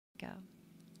go.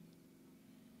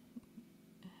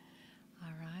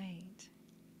 All right.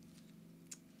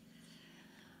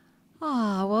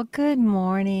 Ah, well, good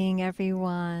morning,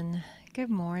 everyone. Good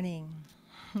morning.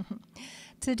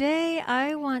 Today,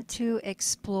 I want to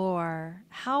explore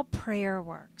how prayer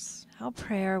works. How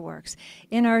prayer works.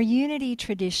 In our unity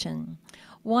tradition,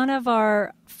 one of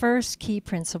our first key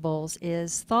principles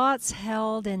is thoughts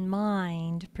held in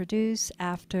mind produce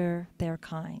after their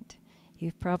kind.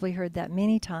 You've probably heard that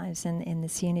many times in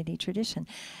this unity tradition.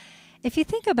 If you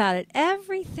think about it,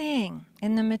 everything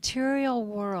in the material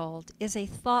world is a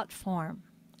thought form.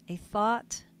 A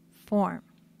thought form.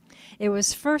 It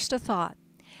was first a thought,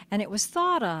 and it was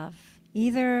thought of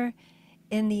either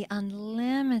in the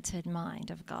unlimited mind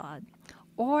of God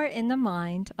or in the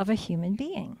mind of a human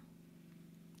being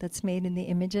that's made in the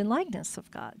image and likeness of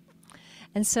God.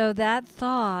 And so that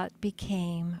thought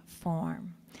became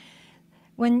form.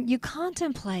 When you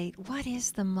contemplate what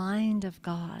is the mind of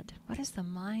God, what is the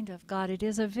mind of God, it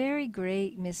is a very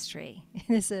great mystery. It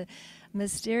is a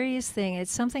mysterious thing.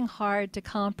 It's something hard to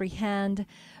comprehend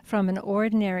from an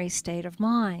ordinary state of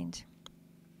mind.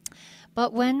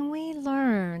 But when we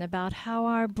learn about how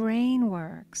our brain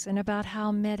works and about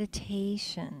how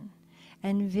meditation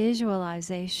and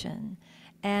visualization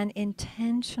and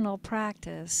intentional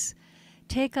practice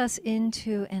take us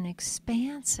into an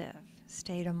expansive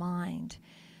state of mind,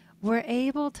 we're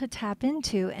able to tap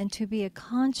into and to be a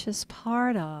conscious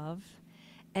part of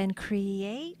and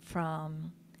create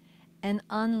from an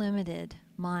unlimited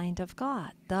mind of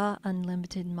God, the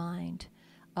unlimited mind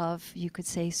of, you could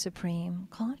say, supreme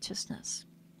consciousness.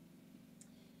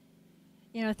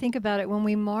 You know, think about it. When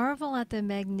we marvel at the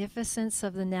magnificence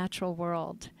of the natural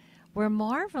world, we're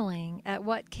marveling at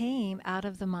what came out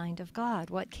of the mind of God,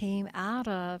 what came out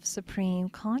of supreme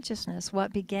consciousness,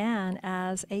 what began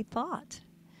as a thought.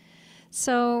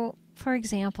 So, for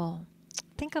example,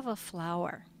 think of a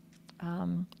flower.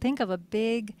 Think of a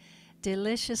big,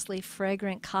 deliciously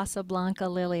fragrant Casablanca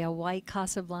lily, a white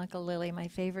Casablanca lily, my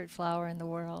favorite flower in the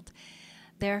world.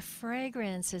 Their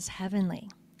fragrance is heavenly.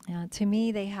 To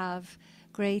me, they have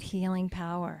great healing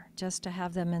power just to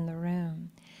have them in the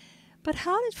room. But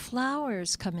how did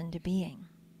flowers come into being?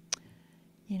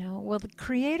 You know, well, the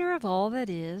creator of all that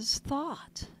is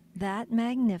thought that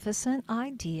magnificent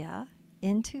idea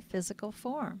into physical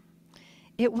form.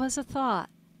 It was a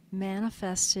thought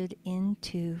manifested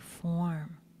into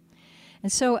form.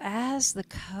 And so as the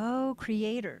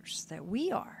co-creators that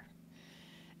we are,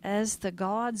 as the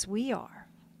gods we are,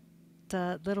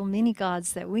 the little mini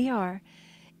gods that we are,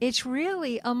 it's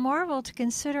really a marvel to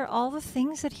consider all the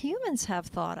things that humans have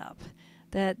thought up,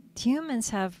 that humans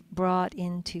have brought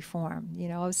into form. You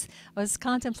know, I was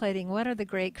contemplating what are the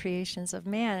great creations of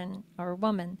man or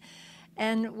woman,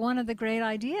 and one of the great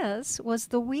ideas was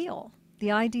the wheel,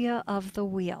 the idea of the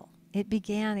wheel. It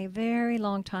began a very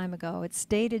long time ago. It's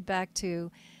dated back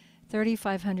to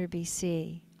 3500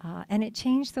 BC, and it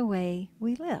changed the way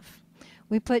we live.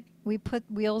 We put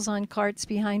wheels on carts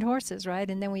behind horses, right?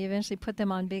 And then we eventually put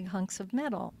them on big hunks of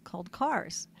metal called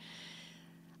cars.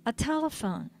 A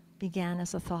telephone began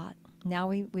as a thought. Now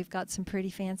we've got some pretty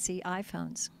fancy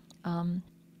iPhones.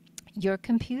 Your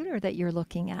computer that you're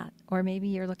looking at, or maybe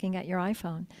you're looking at your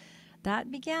iPhone,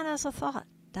 that began as a thought.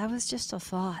 That was just a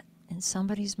thought in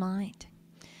somebody's mind.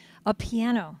 A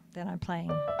piano that I'm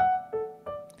playing,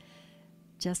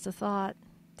 just a thought.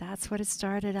 That's what it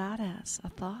started out as, a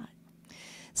thought.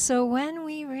 So when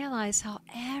we realize how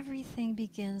everything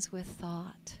begins with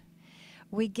thought,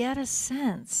 we get a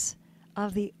sense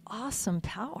of the awesome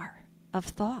power of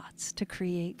thoughts to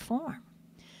create form.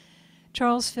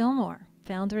 Charles Fillmore,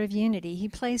 founder of Unity, he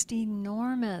placed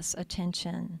enormous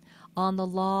attention on the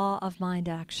law of mind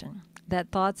action,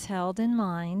 that thoughts held in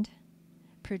mind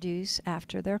produce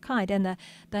after their kind. And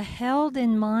the held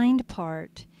in mind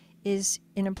part is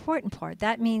an important part.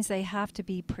 That means they have to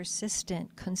be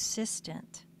persistent,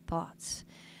 consistent thoughts.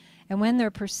 And when they're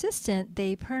persistent,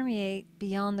 they permeate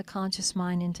beyond the conscious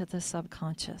mind into the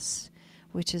subconscious,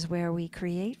 which is where we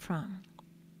create from.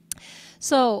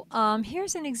 So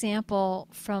here's an example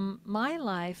from my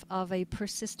life of a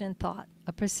persistent thought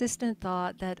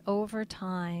that over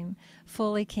time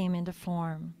fully came into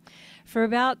form. For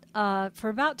about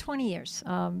 20 years,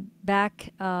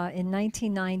 back in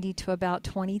 1990 to about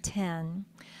 2010,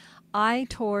 I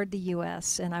toured the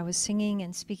U.S. and I was singing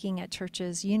and speaking at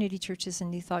churches, unity churches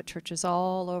and New Thought churches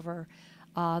all over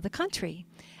the country.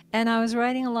 And I was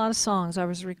writing a lot of songs. I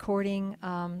was recording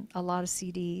a lot of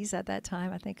CDs at that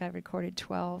time. I think I recorded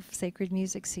 12 sacred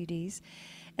music CDs.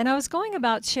 And I was going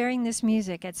about sharing this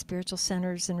music at spiritual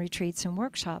centers and retreats and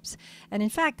workshops. And in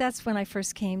fact, that's when I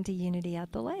first came to Unity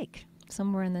at the Lake.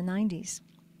 somewhere in the 90s.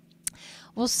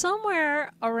 Well,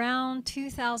 somewhere around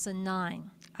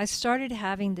 2009, I started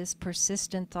having this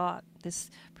persistent thought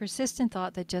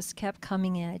that just kept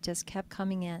coming in. It just kept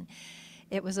coming in.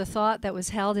 It was a thought that was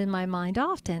held in my mind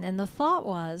often, and the thought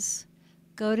was,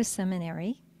 go to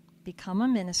seminary, become a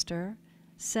minister,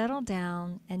 settle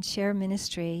down, and share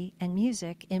ministry and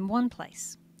music in one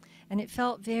place. And it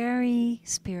felt very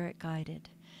spirit-guided.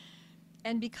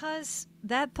 And because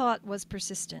that thought was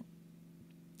persistent,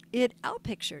 it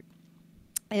outpictured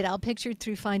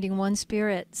through finding One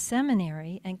Spirit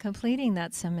Seminary and completing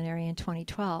that seminary in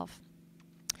 2012.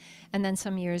 And then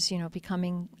some years,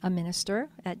 becoming a minister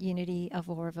at Unity of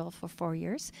Oroville for 4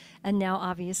 years. And now,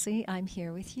 obviously, I'm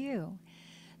here with you.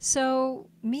 So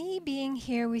me being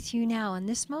here with you now in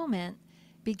this moment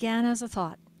began as a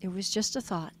thought. It was just a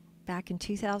thought back in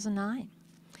 2009.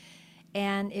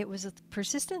 And it was a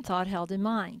persistent thought held in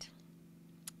mind.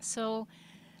 So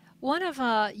one of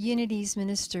Unity's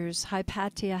ministers,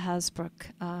 Hypatia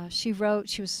Hasbrook, she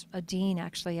was a dean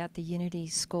actually at the Unity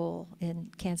School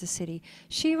in Kansas City.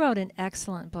 She wrote an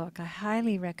excellent book I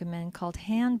highly recommend called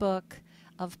Handbook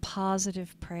of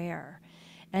Positive Prayer.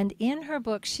 And in her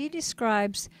book, she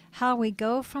describes how we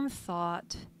go from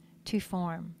thought to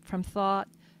form, from thought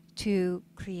to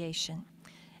creation.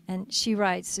 And she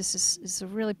writes, this is a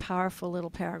really powerful little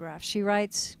paragraph. She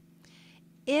writes,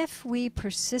 if we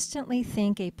persistently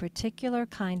think a particular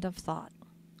kind of thought,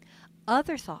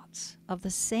 other thoughts of the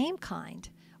same kind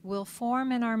will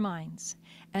form in our minds,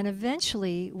 and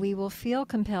eventually we will feel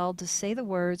compelled to say the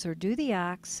words or do the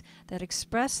acts that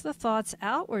express the thoughts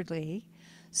outwardly,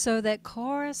 so that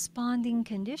corresponding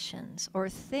conditions or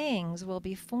things will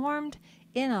be formed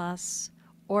in us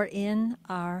or in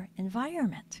our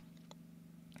environment.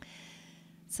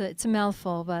 So it's a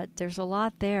mouthful, but there's a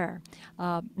lot there.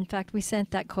 In fact, we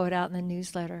sent that quote out in the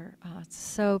newsletter. It's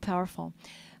so powerful.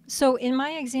 So in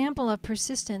my example of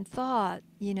persistent thought,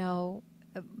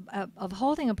 of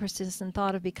holding a persistent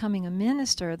thought of becoming a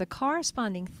minister, the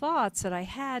corresponding thoughts that I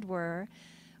had were,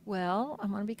 well, I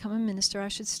want to become a minister, I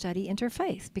should study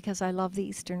interfaith because I love the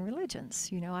Eastern religions.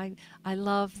 I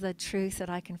love the truth that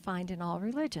I can find in all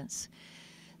religions.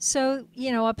 So,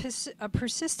 a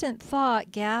persistent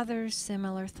thought gathers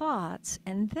similar thoughts,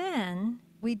 and then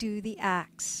we do the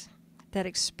acts that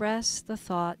express the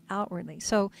thought outwardly.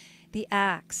 So the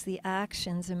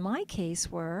actions in my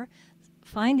case were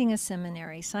finding a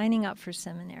seminary, signing up for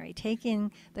seminary,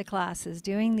 taking the classes,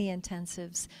 doing the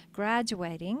intensives,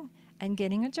 graduating, and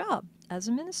getting a job as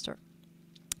a minister.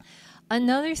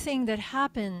 Another thing that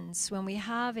happens when we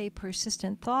have a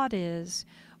persistent thought is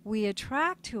we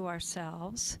attract to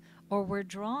ourselves, or we're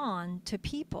drawn to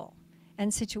people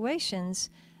and situations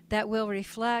that will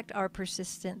reflect our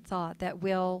persistent thought, that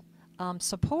will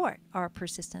support our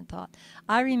persistent thought.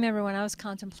 I remember when I was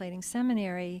contemplating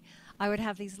seminary, I would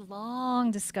have these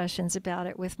long discussions about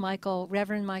it with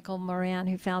Reverend Michael Moran,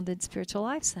 who founded Spiritual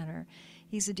Life Center.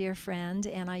 He's a dear friend,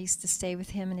 and I used to stay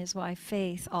with him and his wife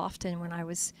Faith often when I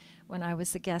was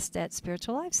the guest at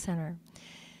Spiritual Life Center.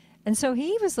 And so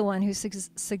he was the one who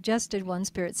suggested One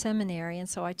Spirit Seminary, and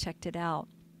so I checked it out.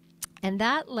 And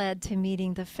that led to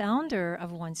meeting the founder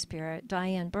of One Spirit,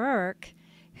 Diane Burke,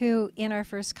 who in our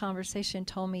first conversation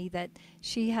told me that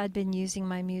she had been using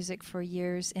my music for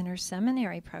years in her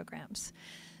seminary programs.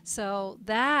 So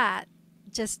that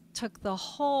just took the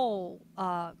whole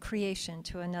creation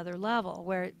to another level,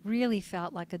 where it really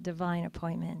felt like a divine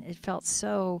appointment. It felt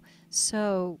so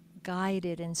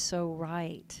guided and so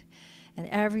right, and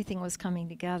everything was coming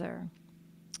together.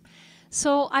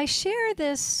 So I share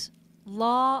this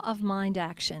law of mind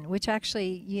action, which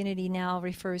actually Unity now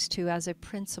refers to as a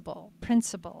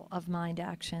principle of mind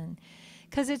action,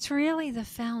 because it's really the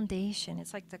foundation.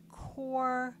 It's like the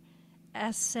core,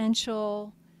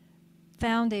 essential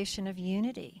foundation of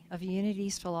Unity, of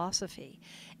Unity's philosophy.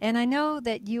 And I know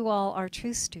that you all are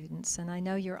truth students, and I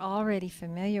know you're already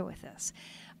familiar with this,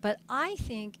 but I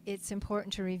think it's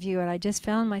important to review it. I just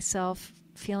found myself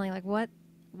feeling like,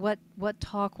 what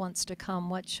talk wants to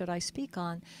come? What should I speak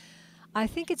on? I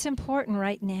think it's important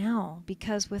right now,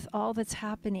 because with all that's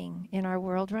happening in our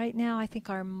world right now, I think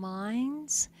our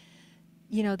minds,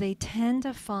 they tend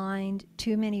to find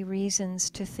too many reasons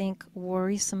to think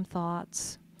worrisome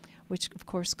thoughts, which of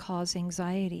course cause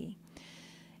anxiety.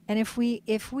 And if we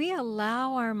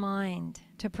allow our mind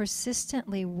to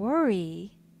persistently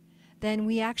worry, then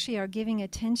we actually are giving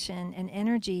attention and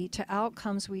energy to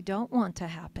outcomes we don't want to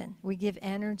happen. We give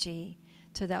energy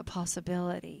to that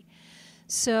possibility.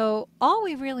 So all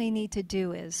we really need to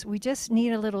do is we just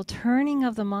need a little turning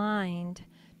of the mind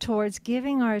towards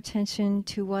giving our attention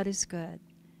to what is good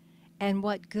and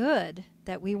what good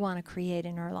that we want to create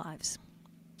in our lives.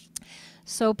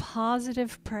 So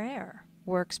positive prayer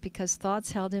works because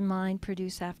thoughts held in mind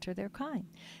produce after their kind.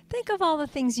 Think of all the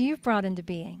things you've brought into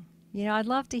being. You know, I'd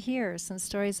love to hear some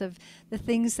stories of the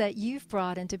things that you've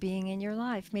brought into being in your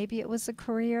life. Maybe it was a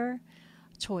career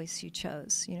choice you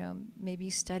chose. You know, maybe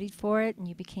you studied for it and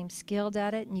you became skilled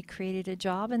at it and you created a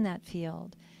job in that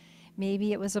field.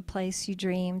 Maybe it was a place you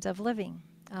dreamed of living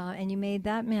and you made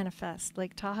that manifest.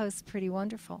 Lake Tahoe's pretty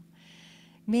wonderful.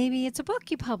 Maybe it's a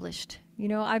book you published. You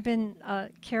know,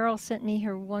 Carol sent me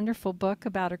her wonderful book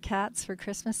about her cats for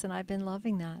Christmas, and I've been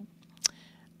loving that.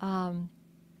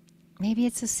 Maybe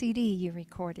it's a CD you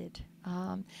recorded.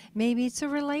 Maybe it's a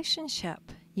relationship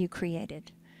you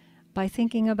created by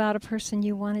thinking about a person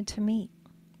you wanted to meet,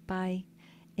 by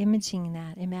imagining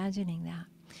that.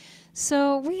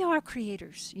 So we are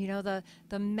creators. You know,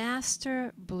 the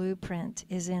master blueprint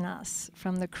is in us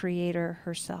from the Creator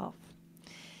herself.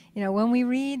 You know, when we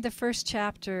read the first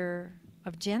chapter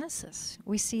of Genesis,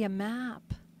 we see a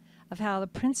map of how the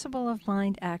principle of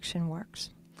mind action works.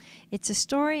 It's a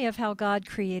story of how God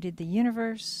created the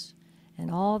universe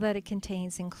and all that it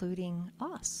contains, including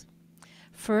us.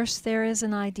 First, there is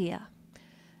an idea.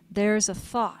 There's a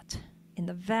thought in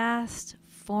the vast,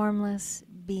 formless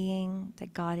being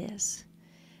that God is.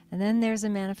 And then there's a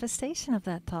manifestation of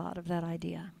that thought, of that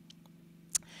idea.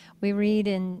 We read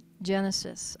in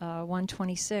Genesis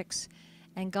 1:26,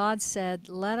 and God said,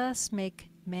 "Let us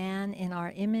make man in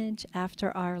our image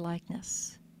after our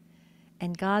likeness."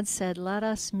 And God said, "Let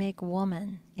us make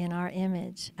woman in our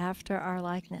image after our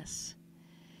likeness."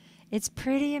 It's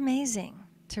pretty amazing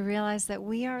to realize that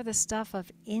we are the stuff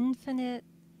of infinite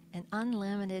and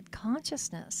unlimited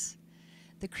consciousness.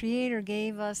 The Creator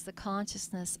gave us the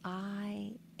consciousness,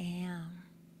 I am.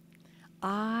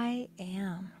 I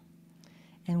am.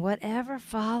 And whatever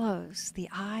follows the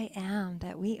I am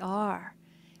that we are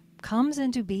comes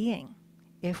into being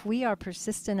if we are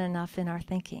persistent enough in our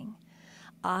thinking.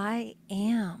 I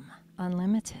am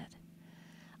unlimited.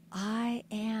 I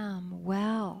am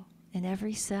well in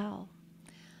every cell.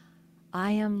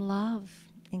 I am love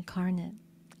incarnate.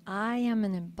 I am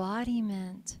an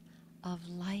embodiment of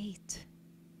light.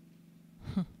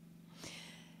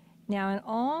 Now, in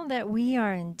all that we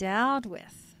are endowed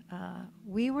with,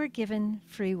 we were given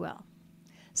free will.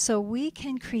 So we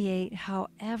can create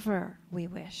however we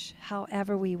wish,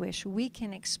 however we wish. We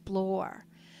can explore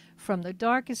from the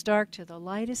darkest dark to the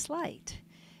lightest light.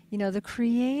 You know, the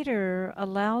Creator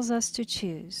allows us to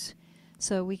choose.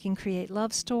 So we can create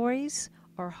love stories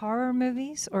or horror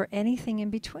movies or anything in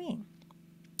between.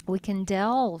 We can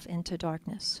delve into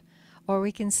darkness or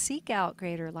we can seek out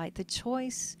greater light. The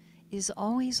choice is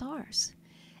always ours.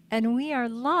 And we are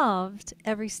loved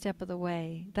every step of the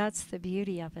way. That's the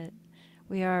beauty of it.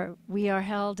 We are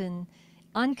held in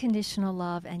unconditional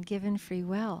love and given free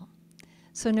will.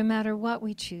 So no matter what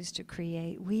we choose to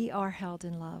create, we are held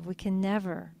in love. We can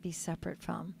never be separate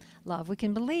from love. We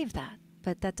can believe that,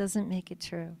 but that doesn't make it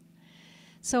true.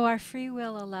 So our free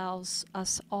will allows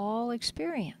us all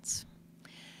experience.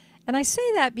 And I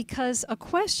say that because a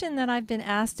question that I've been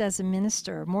asked as a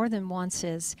minister more than once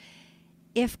is,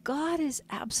 if God is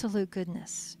absolute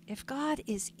goodness, if God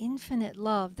is infinite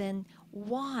love, then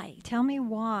why? Tell me,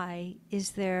 why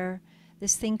is there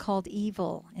this thing called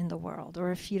evil in the world?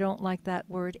 Or if you don't like that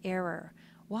word, error.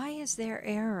 Why is there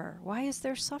error? Why is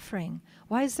there suffering?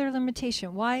 Why is there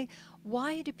limitation? Why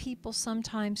do people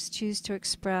sometimes choose to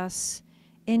express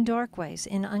in dark ways,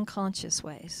 in unconscious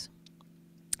ways?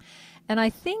 And I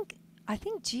think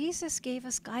Jesus gave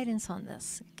us guidance on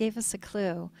this, gave us a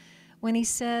clue when he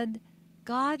said,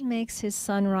 God makes his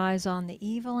sun rise on the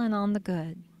evil and on the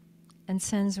good, and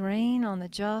sends rain on the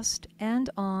just and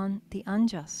on the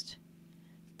unjust.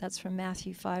 That's from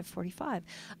Matthew 5:45.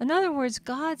 In other words,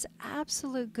 God's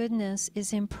absolute goodness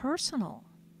is impersonal.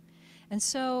 And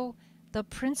so the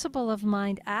principle of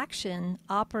mind action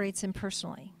operates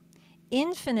impersonally.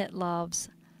 Infinite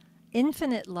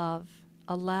love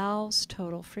allows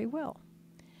total free will.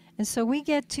 And so we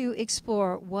get to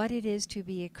explore what it is to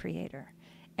be a creator.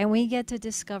 And we get to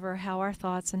discover how our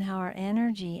thoughts and how our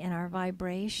energy and our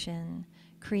vibration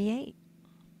create.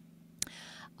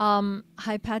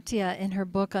 Hypatia, in her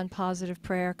book on positive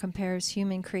prayer, compares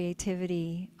human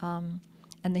creativity and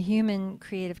the human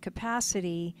creative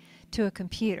capacity to a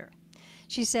computer.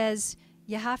 She says,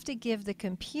 you have to give the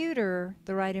computer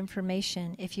the right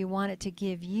information if you want it to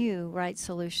give you right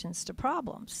solutions to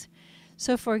problems.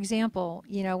 So, for example,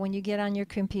 you know, when you get on your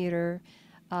computer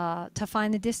to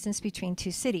find the distance between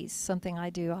two cities, something I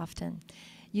do often,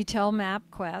 you tell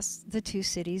MapQuest the two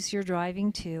cities you're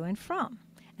driving to and from.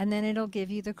 and then it'll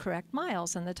give you the correct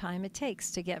miles and the time it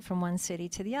takes to get from one city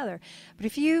to the other. But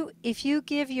if you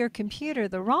give your computer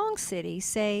the wrong city,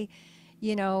 say,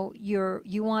 you know,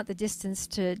 you want the distance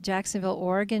to Jacksonville,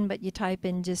 Oregon, but you type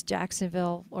in just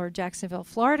Jacksonville, or Jacksonville,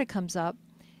 Florida comes up,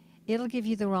 it'll give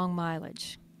you the wrong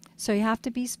mileage. So you have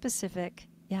to be specific,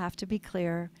 you have to be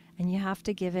clear, and you have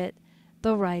to give it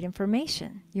the right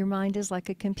information. Your mind is like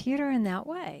a computer in that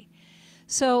way.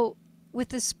 So with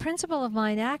this principle of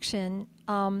mind action,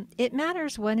 it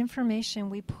matters what information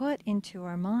we put into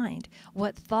our mind,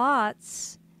 what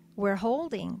thoughts we're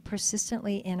holding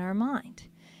persistently in our mind.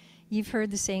 You've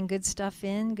heard the saying, good stuff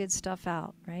in, good stuff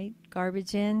out, right?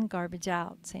 Garbage in, garbage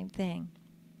out, same thing.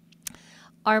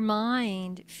 Our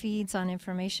mind feeds on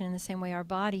information in the same way our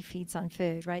body feeds on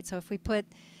food, right? So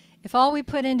if all we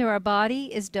put into our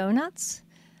body is donuts,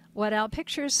 what out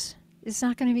pictures is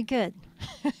not going to be good.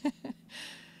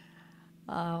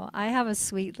 I have a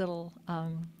sweet little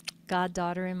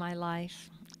goddaughter in my life,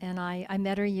 and I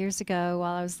met her years ago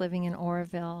while I was living in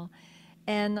Oroville.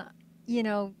 And, you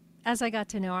know, as I got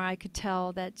to know her, I could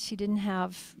tell that she didn't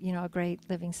have, you know, a great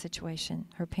living situation.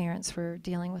 Her parents were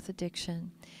dealing with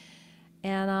addiction.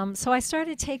 And so I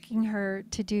started taking her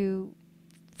to do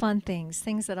fun things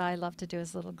that I loved to do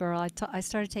as a little girl. I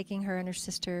started taking her and her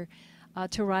sister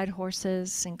to ride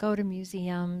horses and go to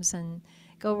museums and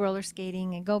go roller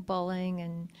skating and go bowling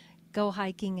and go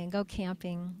hiking and go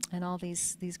camping and all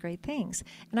these great things.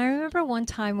 And I remember one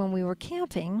time when we were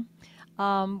camping,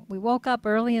 we woke up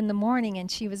early in the morning and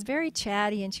she was very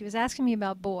chatty and she was asking me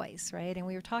about boys, right? And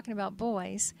we were talking about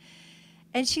boys.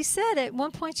 And she said, at one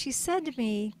point she said to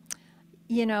me,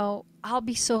 you know, I'll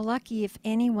be so lucky if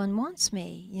anyone wants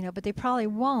me, you know, but they probably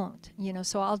won't, you know,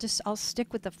 so I'll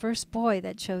stick with the first boy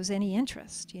that shows any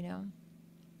interest, you know.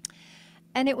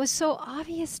 And it was so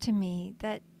obvious to me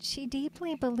that she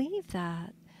deeply believed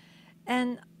that.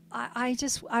 And I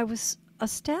was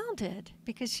astounded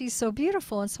because she's so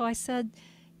beautiful. And so I said,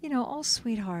 you know, oh,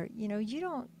 sweetheart, you know, you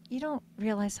don't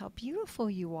realize how beautiful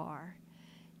you are,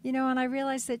 you know. And I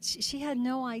realized that she had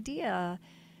no idea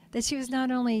that she was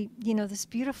not only, you know, this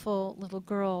beautiful little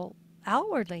girl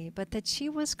outwardly, but that she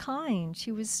was kind.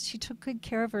 She took good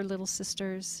care of her little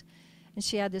sisters, and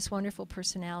she had this wonderful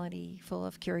personality full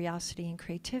of curiosity and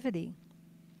creativity.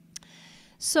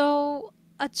 So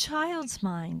a child's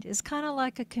mind is kind of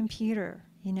like a computer,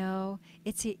 you know.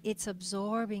 It's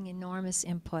absorbing enormous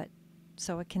input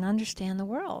so it can understand the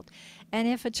world. And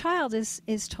if a child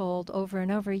is told over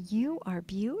and over, you are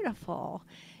beautiful,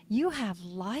 you have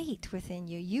light within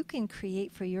you, you can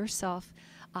create for yourself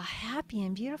a happy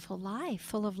and beautiful life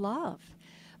full of love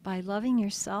by loving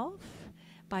yourself,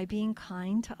 by being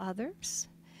kind to others.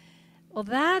 Well,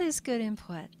 that is good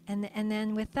input. And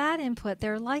then with that input,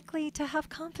 they're likely to have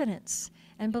confidence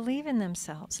and believe in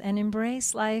themselves and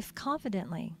embrace life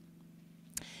confidently.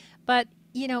 But,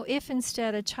 you know, if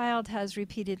instead a child has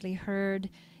repeatedly heard,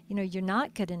 you know, you're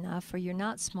not good enough, or you're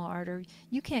not smart, or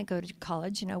you can't go to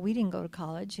college, you know, we didn't go to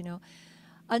college, you know,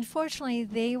 unfortunately,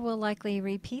 they will likely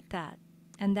repeat that.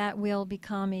 And that will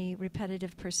become a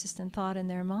repetitive, persistent thought in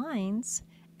their minds.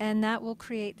 And that will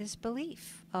create this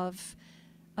belief of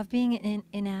being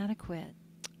inadequate.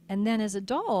 And then as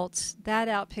adults, that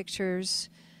outpictures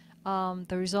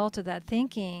the result of that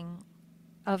thinking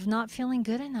of not feeling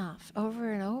good enough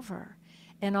over and over,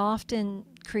 and often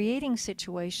creating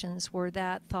situations where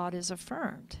that thought is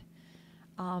affirmed.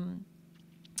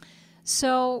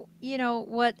 So, you know,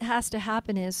 what has to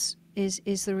happen is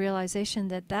the realization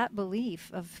that that belief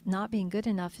of not being good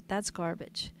enough, that's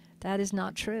garbage. That is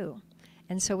not true.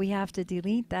 And so we have to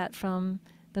delete that from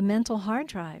the mental hard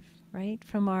drive, right?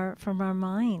 From our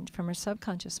mind, from our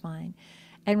subconscious mind,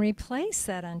 and replace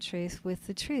that untruth with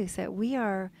the truth that we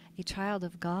are a child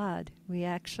of God. We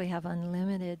actually have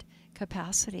unlimited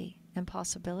capacity and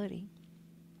possibility.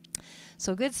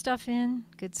 So good stuff in,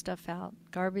 good stuff out.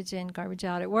 Garbage in, garbage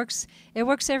out. It works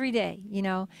every day, you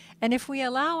know. And if we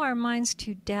allow our minds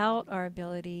to doubt our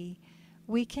ability,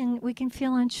 we can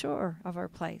feel unsure of our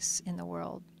place in the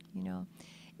world, you know.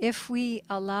 If we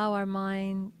allow our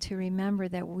mind to remember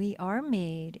that we are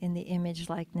made in the image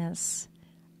likeness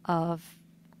of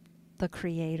the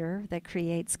Creator that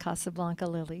creates Casablanca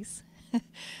lilies,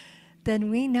 then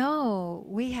we know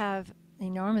we have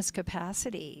enormous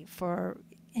capacity for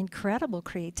incredible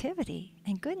creativity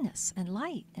and goodness and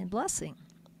light and blessing.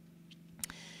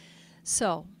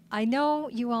 So I know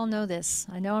you all know this.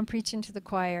 I know I'm preaching to the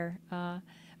choir.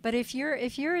 But if you're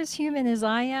as human as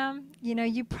I am, you know,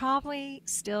 you probably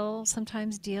still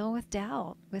sometimes deal with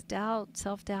doubt,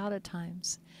 self-doubt at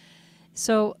times.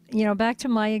 So, back to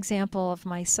my example of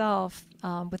myself,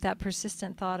 with that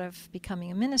persistent thought of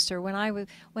becoming a minister.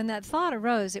 When that thought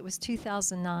arose, it was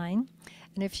 2009,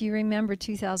 and if you remember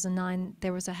 2009,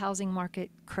 there was a housing market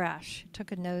crash. It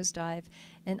took a nosedive,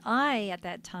 and I, at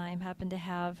that time, happened to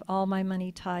have all my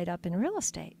money tied up in real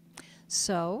estate.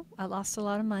 So I lost a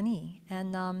lot of money,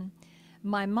 and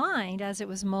my mind, as it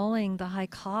was mulling the high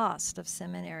cost of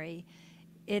seminary,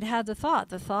 it had the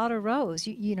thought arose,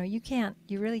 you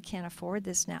really can't afford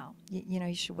this now.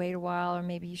 You should wait a while, or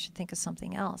maybe you should think of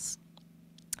something else.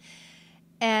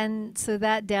 And so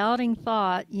that doubting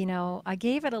thought, I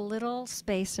gave it a little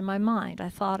space in my mind. I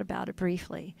thought about it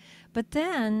briefly, but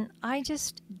then I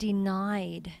just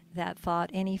denied that thought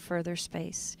any further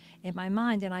space in my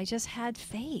mind. And I just had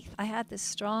faith. I had this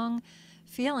strong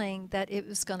feeling that it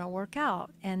was going to work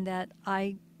out, and that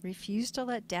I refused to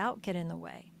let doubt get in the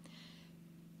way.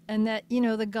 And that,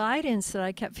 the guidance that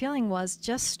I kept feeling was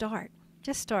just start.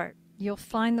 You'll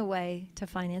find the way to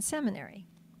finance seminary.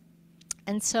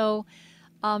 And so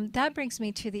that brings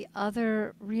me to the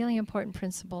other really important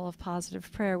principle of positive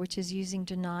prayer, which is using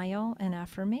denial and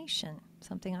affirmation,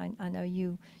 something I know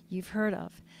you've heard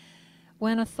of.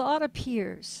 When a thought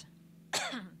appears,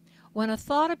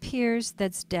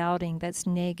 that's doubting, that's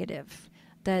negative,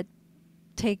 that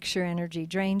takes your energy,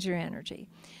 drains your energy,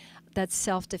 that's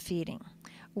self-defeating,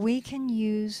 we can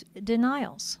use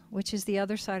denials, which is the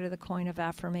other side of the coin of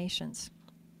affirmations.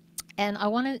 And I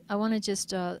want to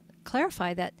just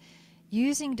clarify that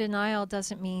using denial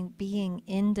doesn't mean being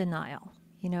in denial.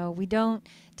 We don't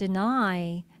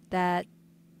deny that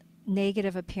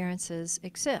negative appearances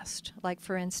exist. Like,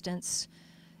 for instance,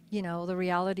 the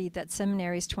reality that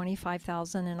seminary is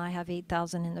 $25,000 and I have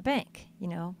 $8,000 in the bank.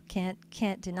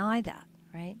 Can't deny that,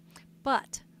 right?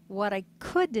 But what I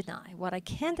can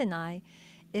deny,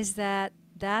 is that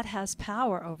has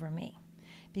power over me,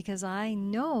 because I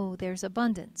know there's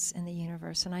abundance in the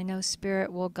universe, and I know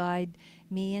Spirit will guide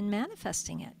me in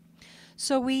manifesting it.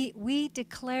 So we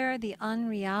declare the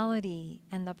unreality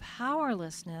and the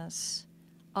powerlessness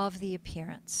of the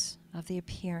appearance.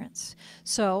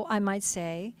 So I might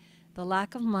say, the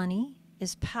lack of money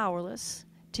is powerless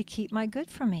to keep my good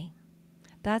from me.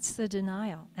 That's the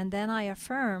denial. And then I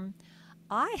affirm,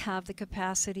 I have the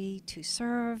capacity to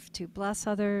serve, to bless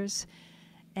others,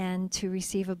 and to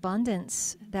receive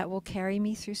abundance that will carry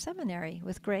me through seminary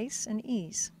with grace and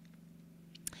ease.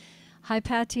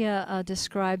 Hypatia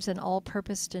describes an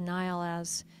all-purpose denial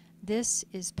as, this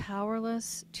is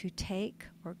powerless to take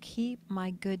or keep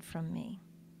my good from me.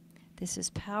 This is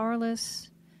powerless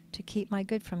to keep my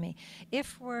good from me.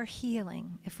 If we're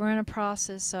healing, if we're in a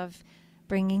process of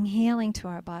bringing healing to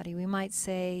our body, we might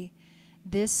say,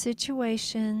 this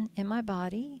situation in my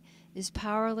body is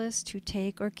powerless to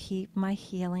take or keep my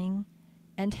healing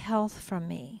and health from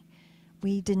me.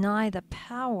 We deny the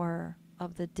power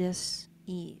of the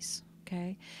dis-ease,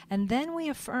 okay? And then we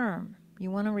affirm. You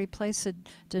want to replace a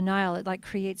denial. It like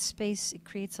creates space. It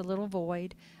creates a little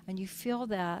void, and you fill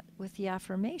that with the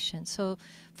affirmation. So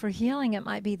for healing, it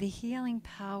might be, the healing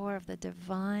power of the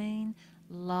divine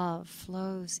love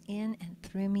flows in and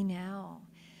through me now,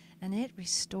 and it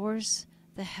restores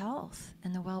the health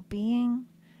and the well-being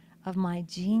of my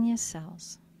genius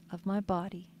cells, of my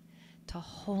body, to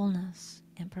wholeness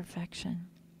and perfection.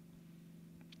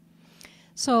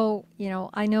 So,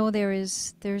 I know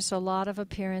there's a lot of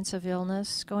appearance of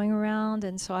illness going around,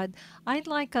 and so I'd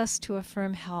like us to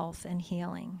affirm health and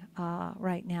healing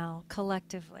right now,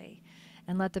 collectively,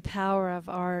 and let the power of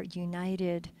our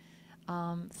united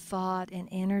thought and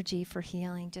energy for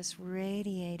healing just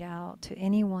radiate out to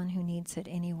anyone who needs it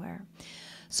anywhere.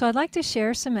 So I'd like to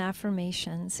share some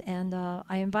affirmations, and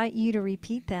I invite you to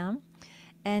repeat them.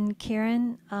 And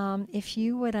Karen, if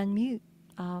you would unmute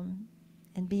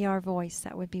and be our voice,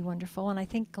 that would be wonderful. And I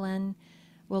think Glenn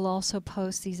will also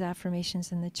post these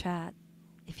affirmations in the chat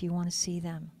if you want to see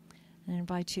them. And I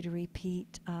invite you to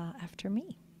repeat after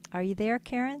me. Are you there,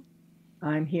 Karen?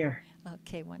 I'm here.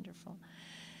 Okay, wonderful.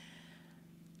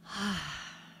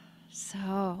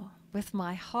 So, with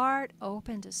my heart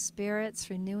open to Spirit's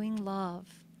renewing love,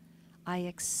 I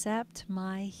accept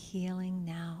my healing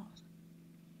now.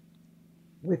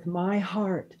 With my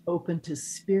heart open to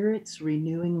Spirit's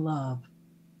renewing love,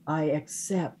 I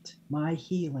accept my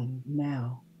healing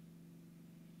now.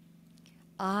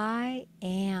 I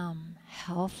am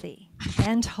healthy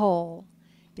and whole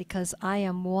because I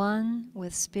am one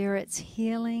with Spirit's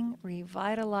healing,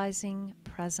 revitalizing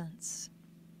presence.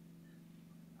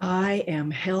 I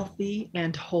am healthy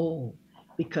and whole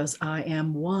because I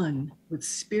am one with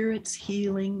Spirit's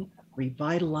healing,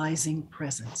 revitalizing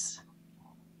presence.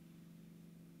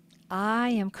 I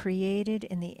am created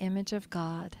in the image of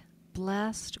God,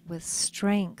 blessed with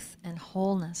strength and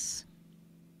wholeness.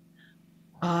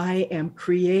 I am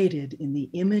created in the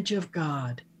image of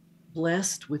God,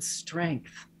 blessed with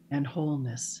strength and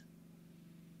wholeness.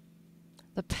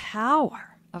 The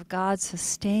power of God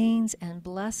sustains and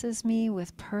blesses me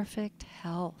with perfect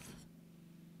health.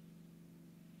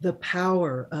 The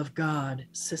power of God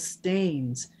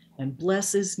sustains and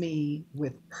blesses me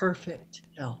with perfect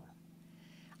health.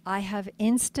 I have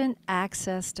instant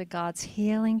access to God's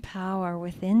healing power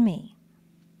within me.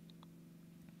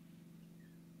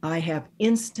 I have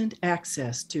instant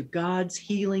access to God's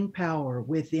healing power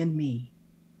within me.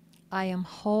 I am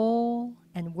whole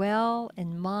and well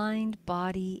in mind,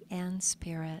 body, and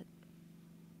spirit.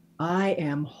 I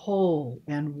am whole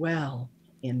and well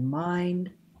in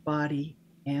mind, body,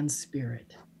 and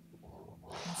spirit.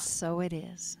 And so it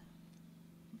is.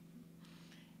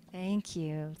 Thank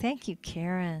you. Thank you,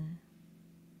 Karen.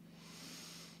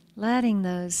 Letting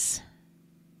those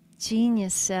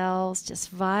genius cells just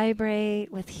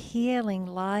vibrate with healing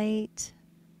light,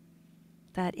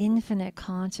 that infinite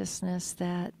consciousness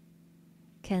that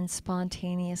can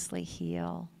spontaneously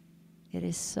heal. It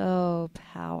is so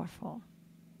powerful.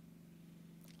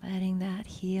 Letting that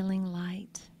healing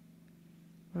light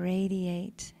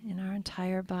radiate in our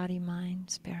entire body, mind,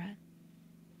 spirit.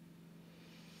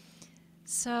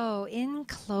 So, in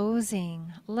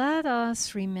closing, let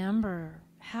us remember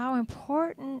how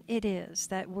important it is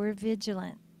that we're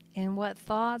vigilant in what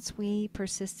thoughts we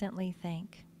persistently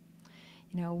think.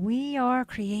 You know, we are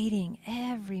creating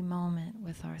every moment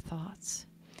with our thoughts.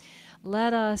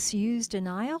 Let us use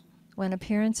denial when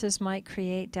appearances might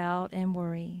create doubt and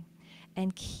worry,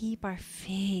 and keep our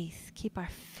faith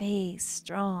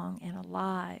strong and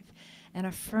alive, and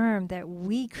affirm that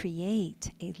we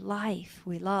create a life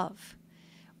we love.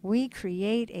 We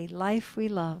create a life we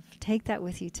love. Take that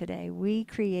with you today. We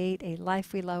create a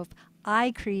life we love.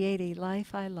 I create a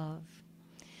life I love.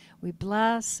 We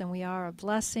bless and we are a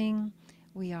blessing.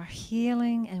 We are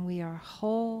healing and we are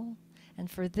whole. And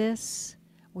for this,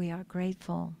 we are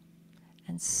grateful.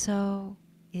 And so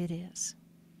it is.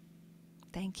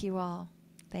 Thank you all.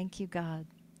 Thank you, God.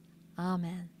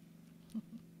 Amen.